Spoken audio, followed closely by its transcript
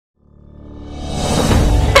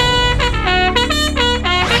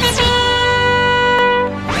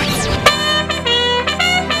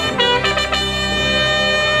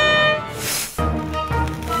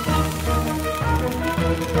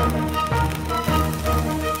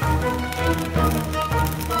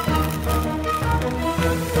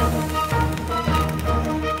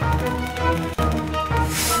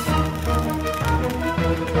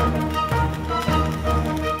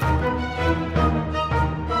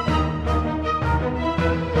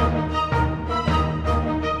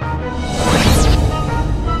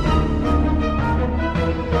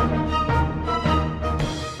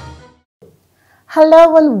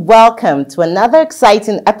Hello and welcome to another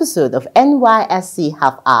exciting episode of NYSC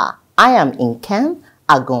Half Hour. I am Nkem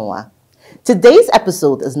Agonwa. Today's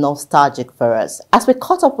episode is nostalgic for us as we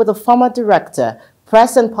caught up with the former Director,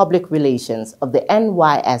 Press and Public Relations of the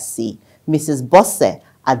NYSC, Mrs. Abosede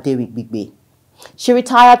Aderibigbe. She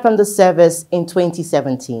retired from the service in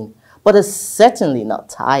 2017, but is certainly not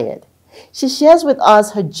tired. She shares with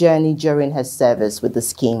us her journey during her service with the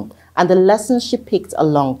scheme and the lessons she picked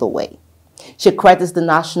along the way. She credits the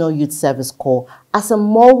National Youth Service Corps as a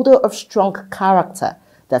molder of strong character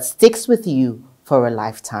that sticks with you for a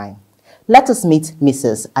lifetime. Let us meet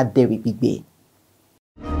Mrs. Aderibigbe.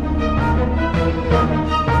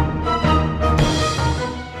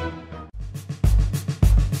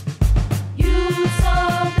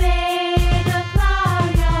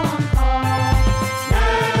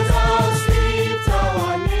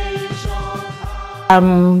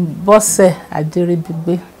 I'm Abosede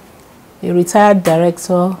Aderibigbe, a retired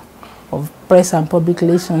Director of Press and Public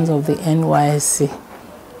Relations of the NYSC.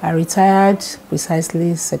 I retired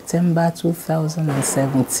precisely September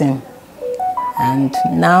 2017. And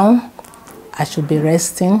now I should be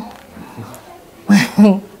resting,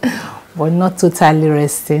 but not totally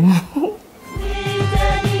resting.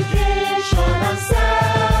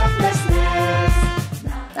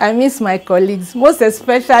 I miss my colleagues, most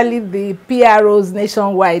especially the PROs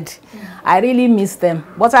nationwide. I really miss them.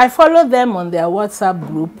 But I follow them on their WhatsApp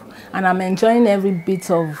group and I'm enjoying every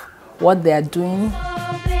bit of what they are doing.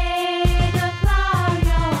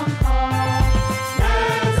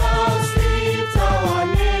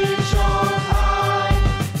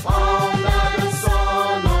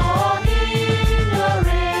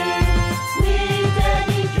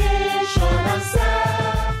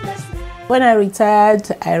 When I retired,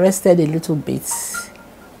 I rested a little bit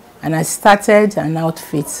and I started an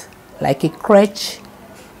outfit like a crèche,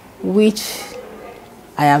 which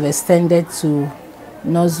I have extended to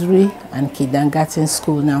nursery and kindergarten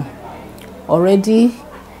school now. Already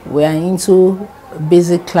we are into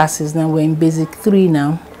basic classes now, we're in basic 3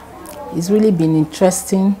 now. It's really been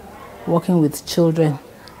interesting working with children.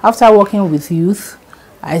 After working with youth,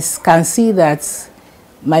 I can see that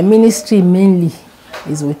my ministry mainly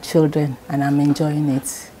is with children and I'm enjoying it.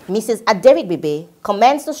 Mrs. Aderibigbe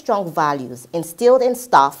commends the strong values instilled in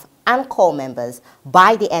staff and corps members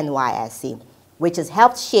by the NYSC, which has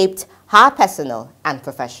helped shape her personal and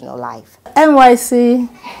professional life. NYSC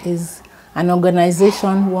is an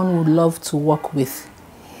organization one would love to work with.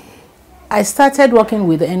 I started working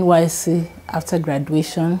with NYSC after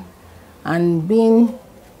graduation and being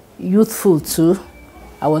youthful too,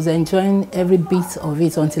 I was enjoying every bit of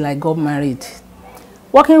it until I got married.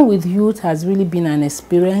 Working with youth has really been an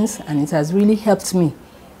experience and it has really helped me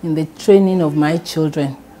in the training of my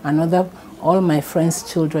children and all my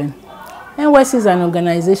friends' children. NYSC is an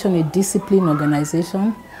organization, a disciplined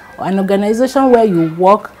organization, an organization where you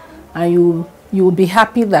work and you will be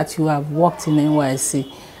happy that you have worked in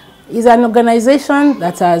NYSC. It's an organization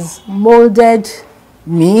that has molded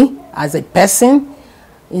me as a person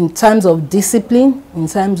in terms of discipline, in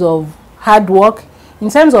terms of hard work, in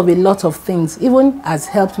terms of a lot of things, even has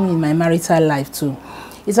helped me in my marital life too.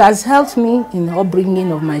 It has helped me in the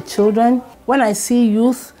upbringing of my children. When I see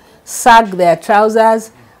youth sag their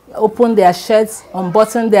trousers, open their shirts,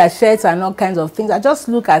 unbutton their shirts and all kinds of things, I just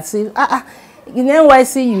look at it, in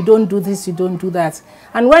NYSC you don't do this, you don't do that.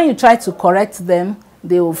 And when you try to correct them,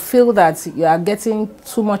 they will feel that you are getting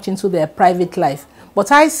too much into their private life.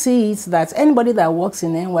 But I see it that anybody that works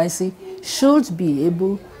in NYSC should be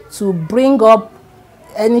able to bring up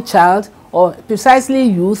any child or precisely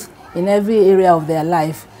youth in every area of their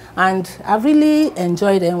life. And I've really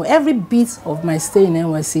enjoyed every bit of my stay in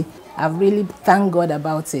NYSC. I've really thanked God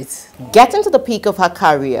about it. Getting to the peak of her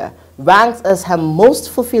career ranks as her most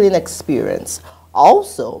fulfilling experience.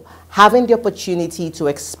 Also, having the opportunity to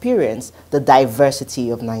experience the diversity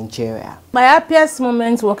of Nigeria. My happiest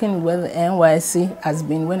moment working with NYSC has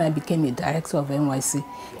been when I became a director of NYSC,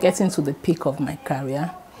 getting to the peak of my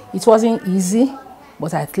career. It wasn't easy,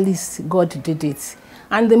 but at least God did it.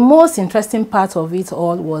 And the most interesting part of it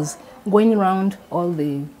all was going around all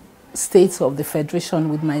the states of the Federation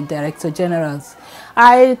with my Director Generals.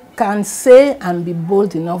 I can say and be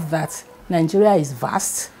bold enough that Nigeria is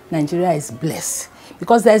vast, Nigeria is blessed,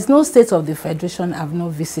 because there is no state of the Federation I've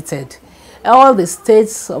not visited. All the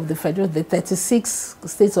states of the Federation, the 36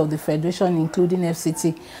 states of the Federation, including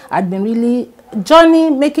FCT, I've been really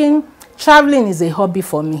traveling is a hobby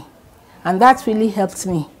for me. And that really helped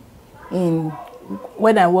me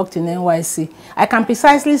when I worked in NYSC. I can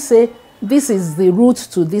precisely say this is the route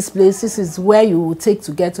to this place, this is where you will take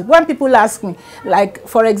to get to. When people ask me, like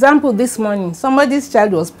for example this morning, somebody's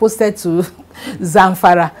child was posted to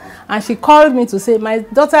Zamfara, and she called me to say, my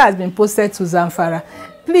daughter has been posted to Zamfara.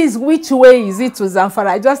 Please, which way is it to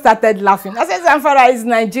Zamfara? I just started laughing. I said, Zamfara is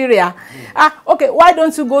Nigeria. Okay, why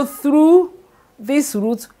don't you go through this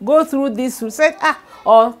route, go through this route, said,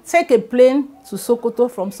 or take a plane to Sokoto.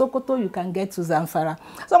 From Sokoto, you can get to Zamfara.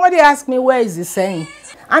 Somebody asked me, where is Iseyin?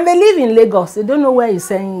 And they live in Lagos. They don't know where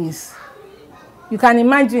Iseyin is. You can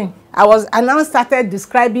imagine. I now started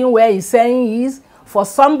describing where Iseyin is for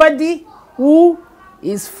somebody who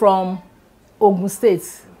is from Ogun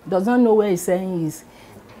State, does not know where Iseyin is.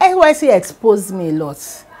 NYSC exposed me a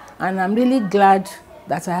lot, and I'm really glad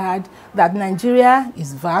that I had that. Nigeria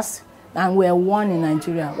is vast, and we're one in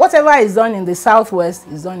Nigeria. Whatever is done in the southwest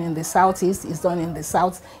is done in the southeast, is done in the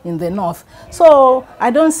south, in the north. So I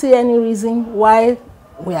don't see any reason why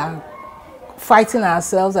we are fighting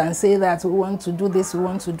ourselves and say that we want to do this, we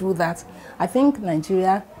want to do that. I think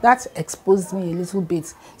Nigeria, that exposed me a little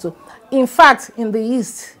bit. So, in fact, in the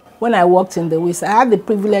east, when I worked in the west, I had the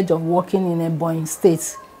privilege of working in Ebonyi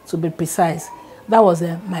State, to be precise. That was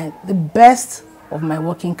the best of my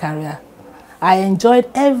working career. I enjoyed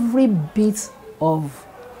every bit of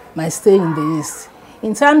my stay in the east.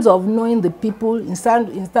 In terms of knowing the people, in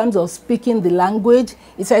terms of speaking the language,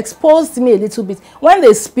 it exposed me a little bit. When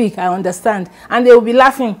they speak, I understand, and they will be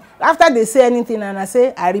laughing. After they say anything and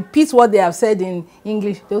I repeat what they have said in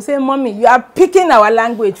English, they will say, Mommy, you are picking our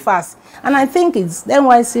language fast. And I think it's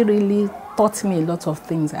NYSC really taught me a lot of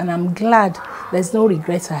things, and I'm glad there's no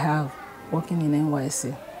regret I have working in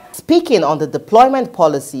NYSC. Speaking on the deployment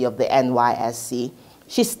policy of the NYSC,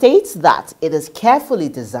 she states that it is carefully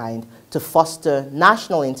designed to foster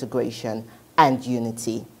national integration and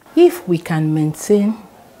unity. If we can maintain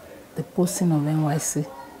the posting of NYSC,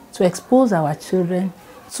 to expose our children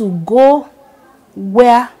to go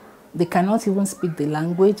where they cannot even speak the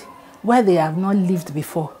language, where they have not lived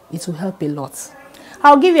before, it will help a lot.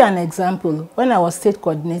 I'll give you an example. When I was state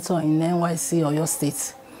coordinator in NYSC Oyo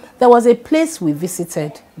State, there was a place we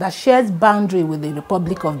visited that shares boundary with the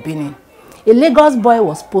Republic of Benin. A Lagos boy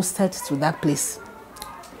was posted to that place.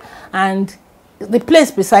 And the place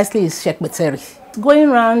precisely is Shekbeteri. Going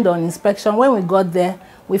around on inspection, when we got there,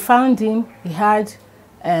 we found him. He had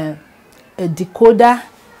a decoder.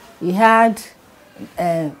 He had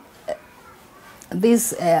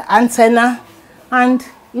this antenna, and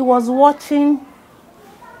he was watching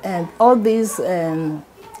all these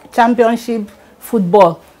championship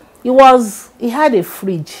football. He had a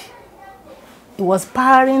fridge. He was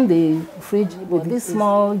powering the fridge with this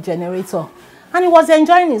small generator, and he was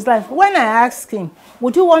enjoying his life. When I asked him,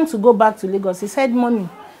 would you want to go back to Lagos? He said, Mommy,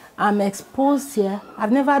 I'm exposed here.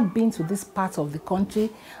 I've never been to this part of the country,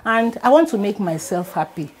 and I want to make myself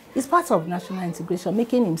happy. It's part of national integration,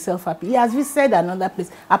 making himself happy. He has visited another place.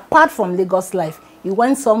 Apart from Lagos life, he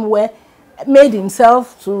went somewhere, made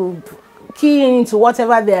himself to key into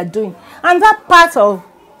whatever they are doing. And that part of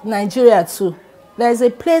Nigeria too, there's a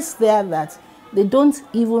place there that they don't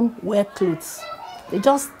even wear clothes. They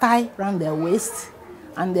just tie around their waist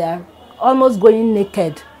and they are almost going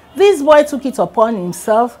naked. This boy took it upon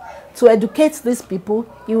himself to educate these people.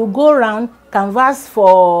 He will go around, canvass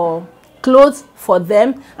for clothes for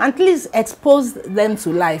them, and please expose them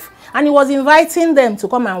to life. And he was inviting them to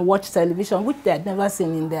come and watch television, which they had never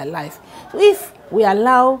seen in their life. So if we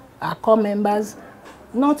allow our core members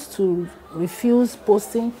not to refuse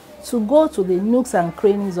posting, to go to the nooks and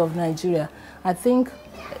crannies of Nigeria, I think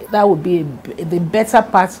that would be the better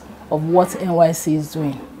part of what NYSC is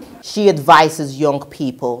doing. She advises young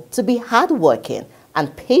people to be hardworking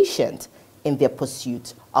and patient in their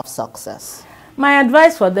pursuit of success. My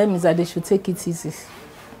advice for them is that they should take it easy.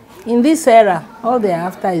 In this era, all they're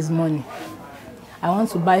after is money. I want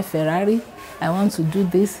to buy Ferrari, I want to do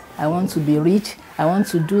this, I want to be rich, I want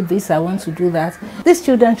to do this, I want to do that. These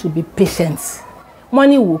children should be patient.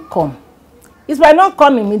 Money will come. It might not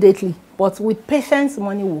come immediately, but with patience,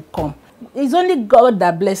 money will come. It's only God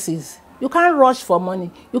that blesses. You can't rush for money.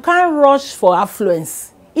 You can't rush for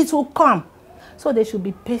affluence. It will come. So they should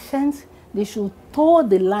be patient. They should toe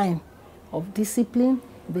the line of discipline,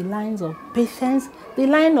 the lines of patience, the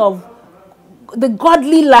line of the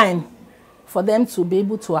godly line for them to be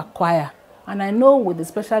able to acquire. And I know with the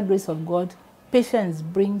special grace of God, patience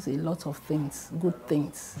brings a lot of things, good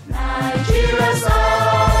things. Nigeria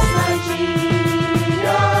serves, Nigeria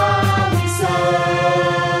we serve.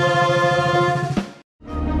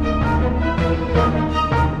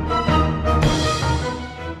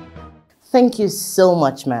 Thank you so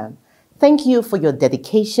much, ma'am. Thank you for your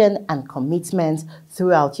dedication and commitment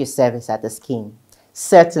throughout your service at the scheme.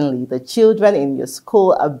 Certainly, the children in your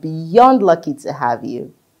school are beyond lucky to have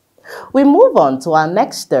you. We move on to our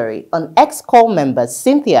next story on ex-corps member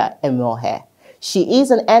Cynthia Emohe. She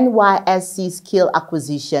is an NYSC Skill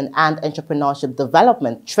Acquisition and Entrepreneurship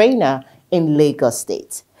Development Trainer in Lagos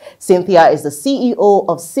State. Cynthia is the CEO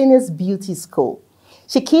of Seniors Beauty School.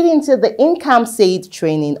 She keyed into the in-camp SAID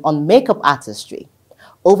training on makeup artistry.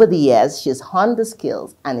 Over the years, she has honed the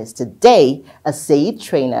skills and is today a SAID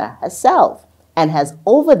trainer herself and has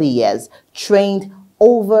over the years trained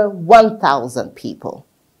over 1,000 people.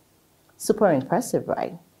 Super impressive,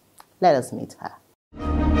 right? Let us meet her.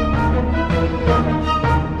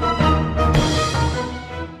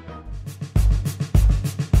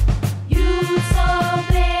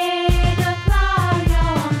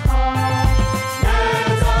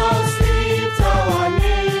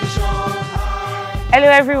 Hello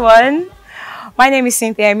everyone, my name is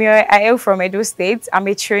Cynthia Emohe. I hail from Edo State. I'm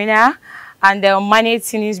a trainer and manage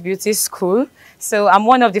Seniors Beauty School. So I'm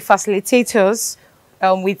one of the facilitators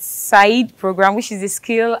with SAID program, which is the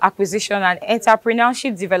Skill Acquisition and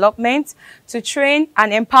Entrepreneurship Development, to train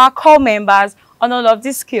and empower core members on all of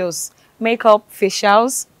these skills: makeup,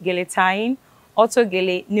 facials, gele tying, auto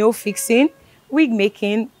gele, nail fixing, wig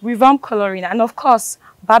making, revamp coloring, and of course,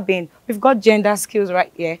 barbing. We've got gender skills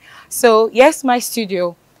right here. So yes, my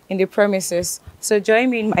studio in the premises. So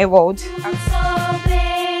join me in my world.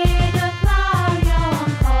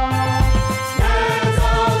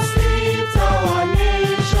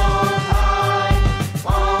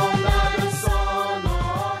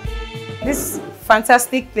 This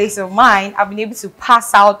fantastic place of mine, I've been able to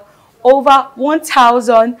pass out over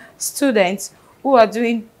 1,000 students who are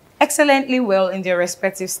doing excellently well in their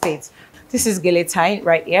respective states. This is gele tying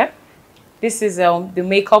right here. This is the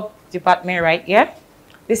makeup department right here.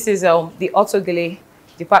 This is the auto gele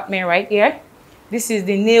department right here. This is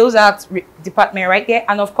the nails art department right here.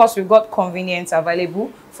 And of course, we've got convenience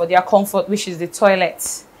available for their comfort, which is the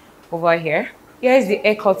toilet over here. Here is the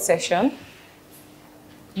haircut section,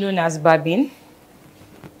 known as barbing.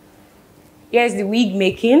 Here is the wig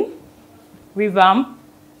making, revamp,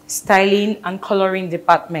 styling, and coloring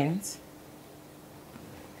department.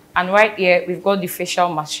 And right here, we've got the facial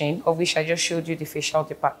machine, of which I just showed you the facial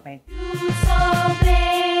department.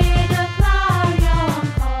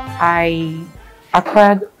 I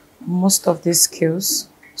acquired most of these skills,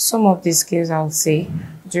 some of these skills I would say,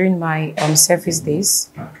 during my service days.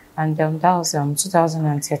 And that was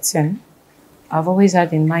 2013. I've always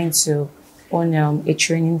had in mind to own a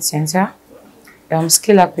training center,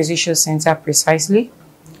 skill acquisition center precisely.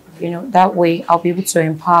 You know, that way I'll be able to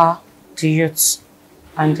empower the youths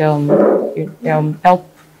and help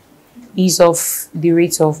ease off the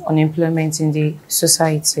rate of unemployment in the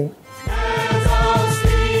society.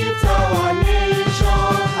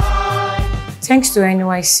 Thanks to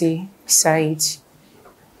Nysc SAID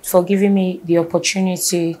for giving me the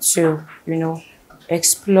opportunity to, you know,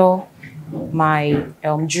 explore my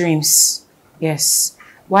dreams. Yes.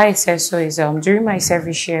 Why I said so is during my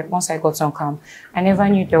service year, once I got on camp, I never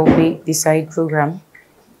knew there would be the SAID program.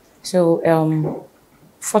 So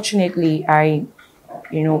fortunately, I,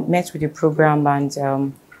 you know, met with the program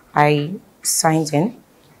and I signed in,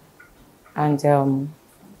 and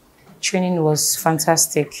training was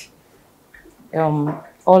fantastic.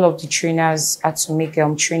 All of the trainers had to make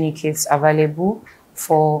training kits available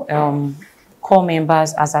for core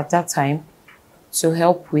members as at that time to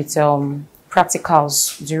help with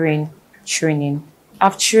practicals during training.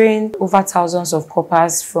 I've trained over thousands of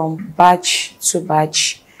corpers from batch to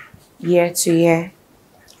batch, year to year.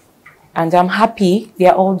 And I'm happy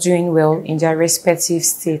they're all doing well in their respective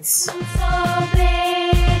states.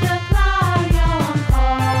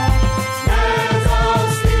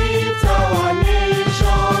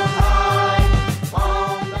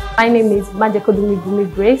 My name is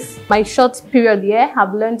Majekodumi Grace. My short period here,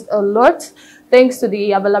 I've learned a lot. Thanks to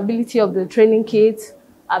the availability of the training kit,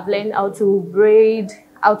 I've learned how to braid,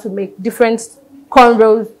 how to make different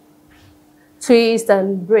cornrows, twists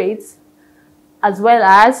and braids, as well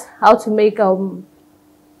as how to make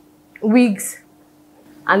wigs.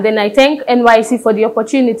 And then I thank NYSC for the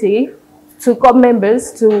opportunity to core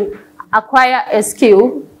members to acquire a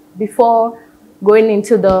skill before going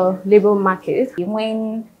into the labor market.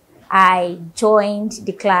 When I joined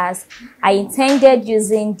the class, I intended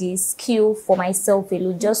using the skill for myself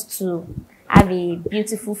alone, just to have a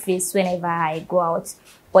beautiful face whenever I go out.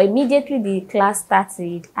 But immediately the class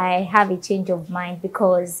started, I have a change of mind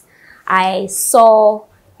because I saw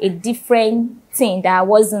a different thing that I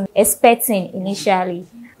wasn't expecting initially.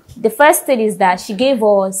 The first thing is that she gave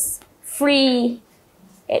us free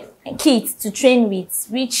kit to train with,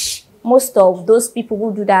 which most of those people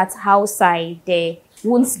who do that outside, they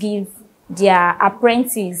won't give their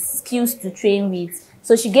apprentice skills to train with.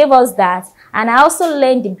 So she gave us that. And I also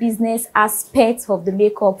learned the business aspect of the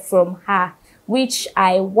makeup from her, which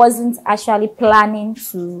I wasn't actually planning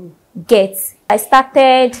to get. I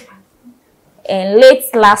started late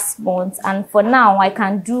last month, and for now I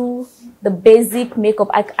can do the basic makeup.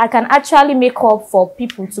 I can actually make up for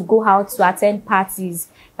people to go out to attend parties,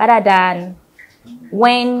 rather than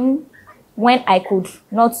when I could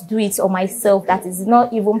not do it on myself. That is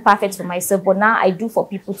not even perfect for myself, but now I do for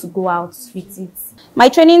people to go out with it. My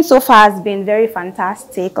training so far has been very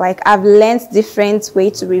fantastic. Like, I've learned different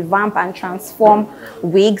ways to revamp and transform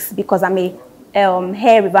wigs, because I'm a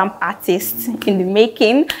hair revamp artist in the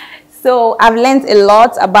making. So I've learned a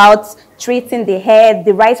lot about treating the hair,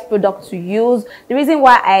 the right product to use. The reason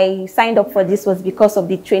why I signed up for this was because of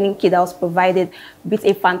the training kit that was provided with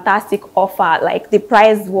a fantastic offer. Like, the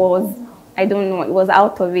price was, I don't know, it was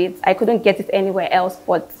out of it. I couldn't get it anywhere else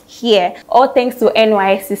but here. All thanks to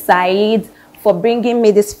Nysc Said for bringing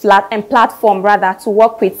me this platform to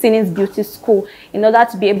work with Sining's Beauty School, in order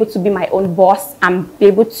to be able to be my own boss and be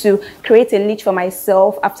able to create a niche for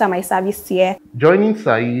myself after my service here. Joining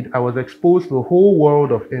Said, I was exposed to the whole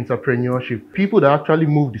world of entrepreneurship. People that actually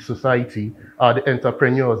move the society are the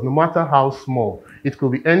entrepreneurs, no matter how small. It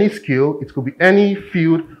could be any skill, it could be any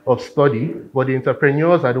field of study, but the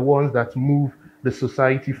entrepreneurs are the ones that move the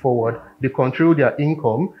society forward. They control their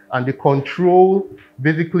income, and they control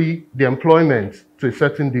basically the employment to a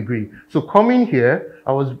certain degree. So coming here,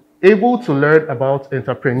 I was able to learn about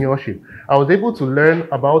entrepreneurship. I was able to learn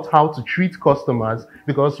about how to treat customers,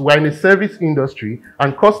 because we're in a service industry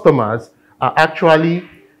and customers are actually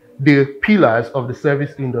the pillars of the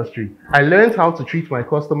service industry. I learned how to treat my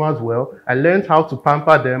customers well. I learned how to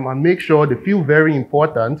pamper them and make sure they feel very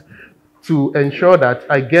important, to ensure that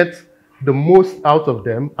I get the most out of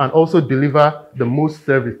them and also deliver the most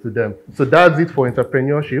service to them. So that's it for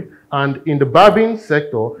entrepreneurship. And in the barbing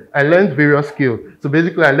sector, I learned various skills. So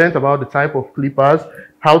basically, I learned about the type of clippers,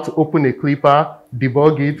 how to open a clipper,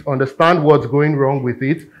 debug it, understand what's going wrong with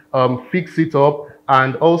it, fix it up,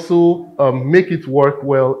 and also make it work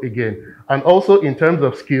well again. And also in terms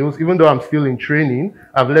of skills, even though I'm still in training,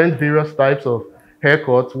 I've learned various types of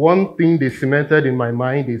haircuts. One thing they cemented in my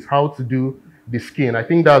mind is how to do the skin. I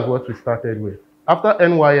think that's what we started with. After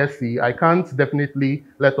Nysc, I can't definitely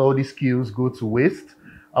let all these skills go to waste.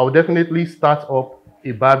 I will definitely start up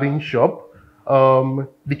a barbing shop.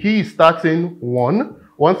 The key is starting one.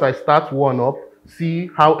 Once I start one up, see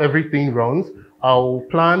how everything runs, I'll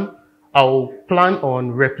plan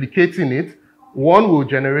on replicating it. One will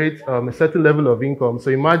generate a certain level of income.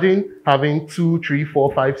 So imagine having 2, 3,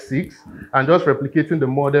 4, 5, 6, and just replicating the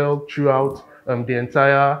model throughout the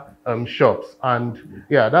entire shops. And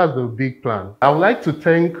yeah, that's the big plan. I would like to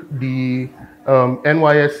thank the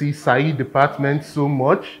Nysc Said department so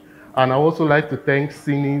much. And I also like to thank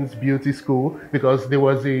Sining's Beauty School, because there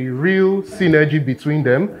was a real synergy between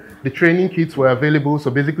them. The training kits were available,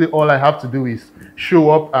 so basically all I have to do is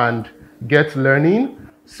show up and get learning.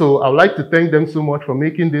 So I would like to thank them so much for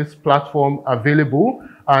making this platform available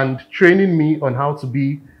and training me on how to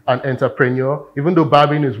be an entrepreneur, even though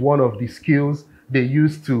barbing is one of the skills they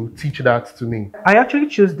used to teach that to me. I actually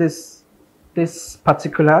choose this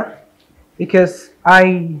particular because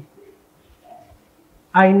I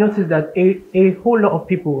noticed that a whole lot of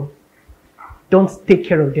people don't take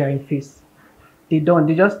care of their face. They don't.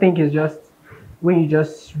 They just think it's just when you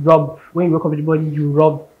wake up with the body, you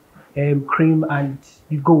rub cream and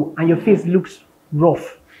you go, and your face looks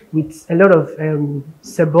rough with a lot of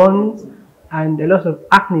sebums and a lot of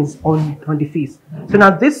acne on the face. So now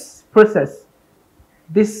this process,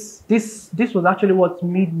 this was actually what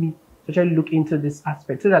made me actually look into this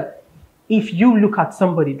aspect, so that if you look at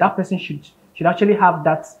somebody, that person should actually have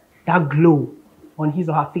that glow on his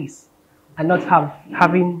or her face, and not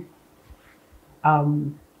having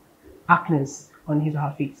acne on his or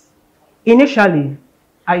her face. Initially,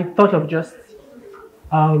 I thought of just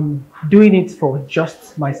doing it for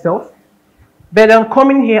just myself, but I'm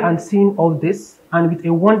coming here and seeing all this, and with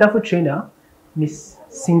a wonderful trainer, Miss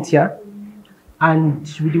Cynthia, and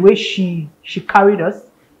with the way she carried us,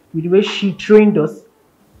 with the way she trained us,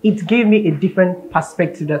 it gave me a different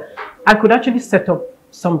perspective that I could actually set up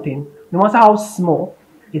something, no matter how small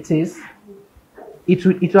it is. It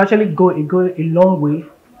will actually go a long way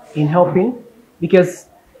in helping, because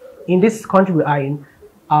in this country we are in,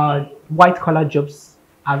 white collar jobs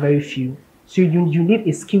are very few. So you need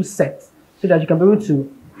a skill set so that you can be able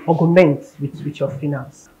to augment with your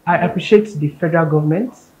finance. I appreciate the federal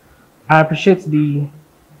government. I appreciate the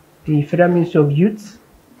Federal Ministry of Youth,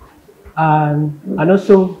 and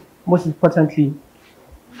also, most importantly,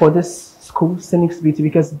 for this school, Scenics Beauty,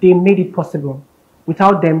 because they made it possible.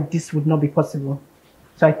 Without them, this would not be possible.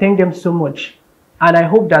 So I thank them so much. And I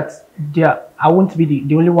hope that I won't be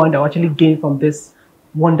the only one that will actually gain from this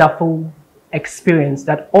wonderful experience,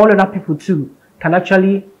 that all other people too can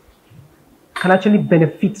actually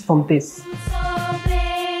benefit from this.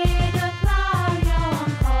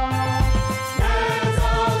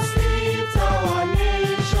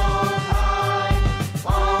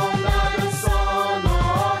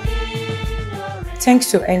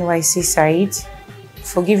 Thanks to NYSC side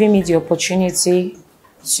for giving me the opportunity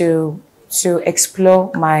to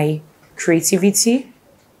explore my creativity,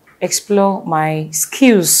 explore my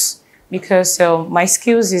skills, because my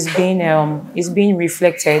skills is being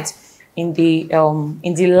reflected in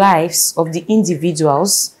the lives of the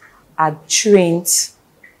individuals I trained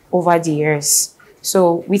over the years.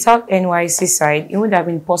 So without NYSC side, it would have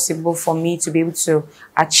been possible for me to be able to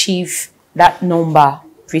achieve that number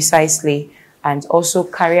precisely and also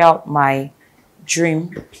carry out my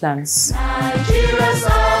dream plans.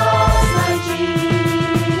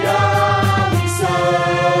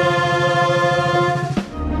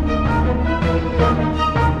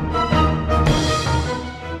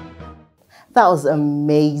 That was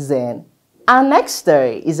amazing. Our next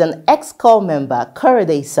story is an ex-corps member,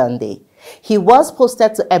 Korede Sunday. He was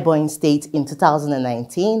posted to Ebonyi State in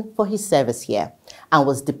 2019 for his service here and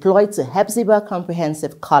was deployed to Abosede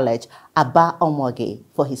Comprehensive College, Aba Omoge,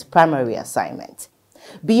 for his primary assignment.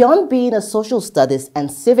 Beyond being a social studies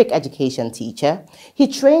and civic education teacher, he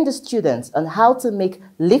trained the students on how to make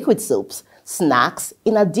liquid soaps, snacks,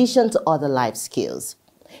 in addition to other life skills.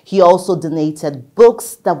 He also donated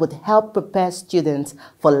books that would help prepare students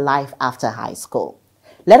for life after high school.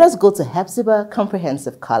 Let us go to Abosede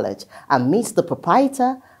Comprehensive College and meet the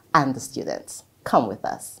proprietor and the students. Come with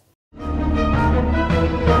us.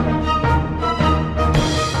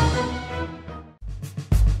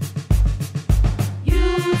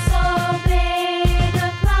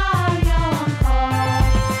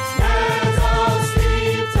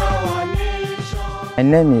 My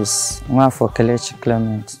name is Nwafo Kelechi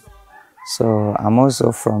Clement. So I'm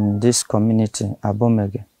also from this community,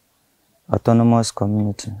 Abomege, Autonomous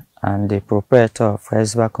Community, and the proprietor of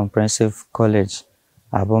Abosede Comprehensive College,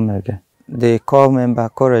 Abomege. The corps member,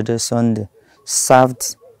 Korede Sunday,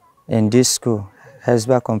 served in this school,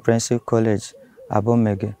 Abosede Comprehensive College,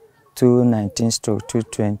 Abomege,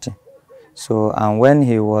 219-220. So, and when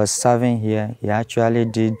he was serving here, he actually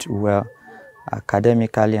did well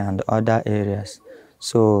academically and other areas.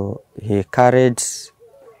 So he carried,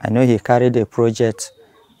 I know he carried a project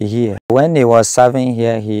here. When he was serving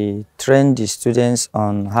here, he trained the students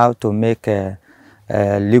on how to make a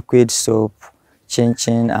liquid soap,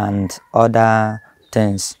 chin-chin, and other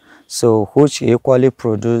things. So which he equally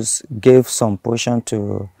produced, gave some portion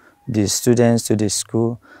to the students, to the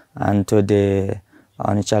school, and to the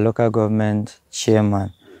Onitsha local government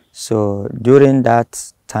chairman. So during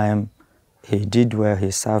that time, he did well, he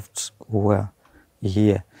served well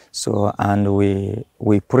here. So, and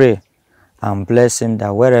we pray and bless him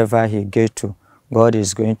that wherever he get to, God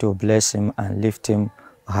is going to bless him and lift him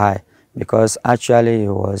high, because actually he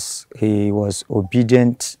was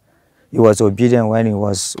obedient. He was obedient when he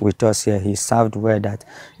was with us here. He served well, that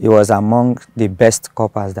he was among the best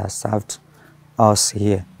corpers that served us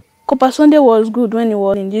here. Corper Sunday was good when he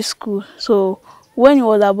was in this school. So when he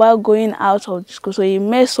was about going out of the school, so he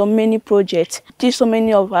made so many projects, teach so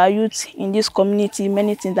many of our youth in this community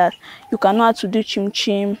many things, that you can know how to do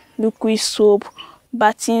chim-chim, liquid soap,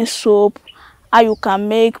 bathing soap, how you can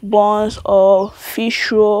make buns or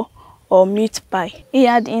fish roll or meat pie. He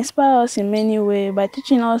had inspired us in many ways by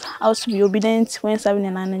teaching us how to be obedient when serving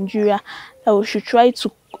in Nigeria, that we should try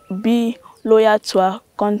to be loyal to our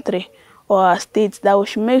country or our state, that we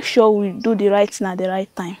should make sure we do the right thing at the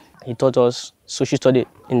right time. He taught us social study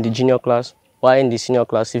in the junior class, while in the senior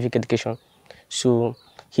class, civic education. So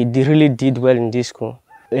he really did well in this school.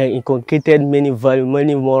 He inculcated many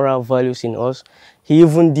moral values in us. He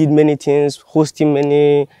even did many things, hosting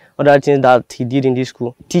many other things that he did in this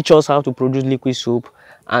school. Teach us how to produce liquid soap,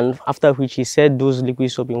 and after which he said those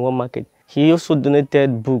liquid soap in one market. He also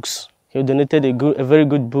donated books. He donated a very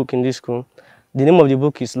good book in this school. The name of the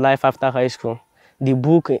book is Life After High School. The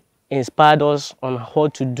book inspired us on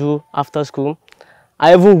what to do after school.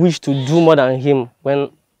 I even wish to do more than him when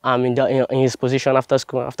I'm in his position after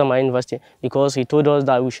school, after my university, because he told us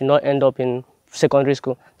that we should not end up in secondary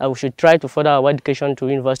school, that we should try to further our education to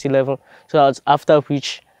university level, so that after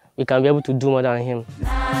which we can be able to do more than him.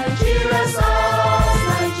 Nigeria,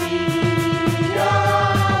 Nigeria.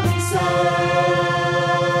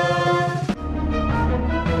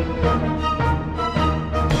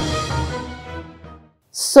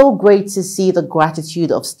 So great to see the gratitude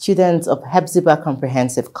of students of Hepzibah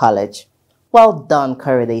Comprehensive College. Well done,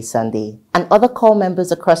 Corridor Sunday, and other core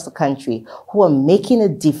members across the country who are making a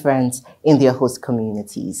difference in their host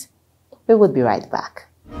communities. We will be right back.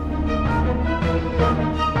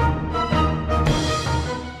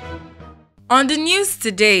 On the news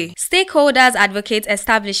today, stakeholders advocate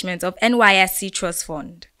establishment of Nysc Trust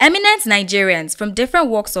Fund. Eminent Nigerians from different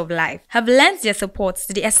walks of life have lent their support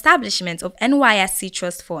to the establishment of Nysc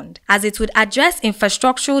Trust Fund, as it would address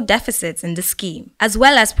infrastructural deficits in the scheme, as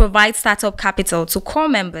well as provide startup capital to core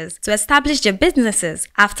members to establish their businesses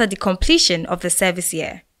after the completion of the service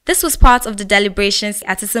year. This was part of the deliberations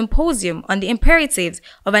at a symposium on the imperatives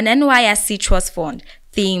of an Nysc Trust Fund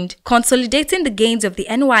themed Consolidating the Gains of the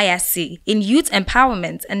Nysc in Youth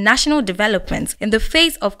Empowerment and National Development in the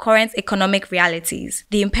Face of Current Economic Realities,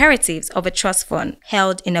 the Imperatives of a Trust Fund,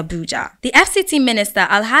 held in Abuja. The FCT Minister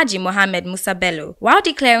Alhaji Mohammed Musa Bello, while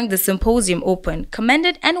declaring the symposium open,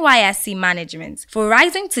 commended Nysc management for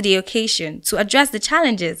rising to the occasion to address the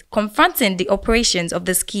challenges confronting the operations of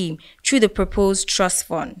the scheme through the proposed trust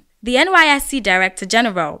fund. The Nysc Director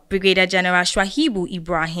General, Brigadier General Swahibu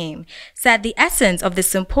Ibrahim, said the essence of the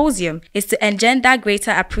symposium is to engender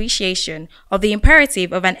greater appreciation of the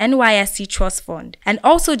imperative of an Nysc trust fund and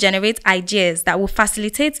also generate ideas that will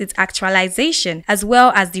facilitate its actualization as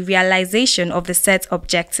well as the realization of the set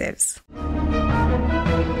objectives.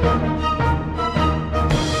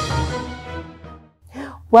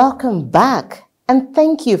 Welcome back. And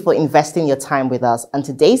thank you for investing your time with us on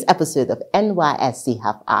today's episode of NYSC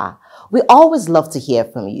Half Hour. We always love to hear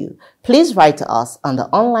from you. Please write to us on the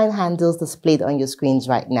online handles displayed on your screens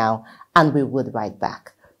right now, and we would write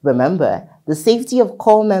back. Remember, the safety of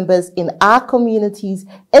core members in our communities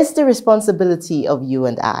is the responsibility of you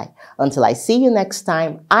and I. Until I see you next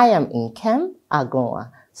time, I am Nkem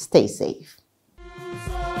Agonwa. Stay safe.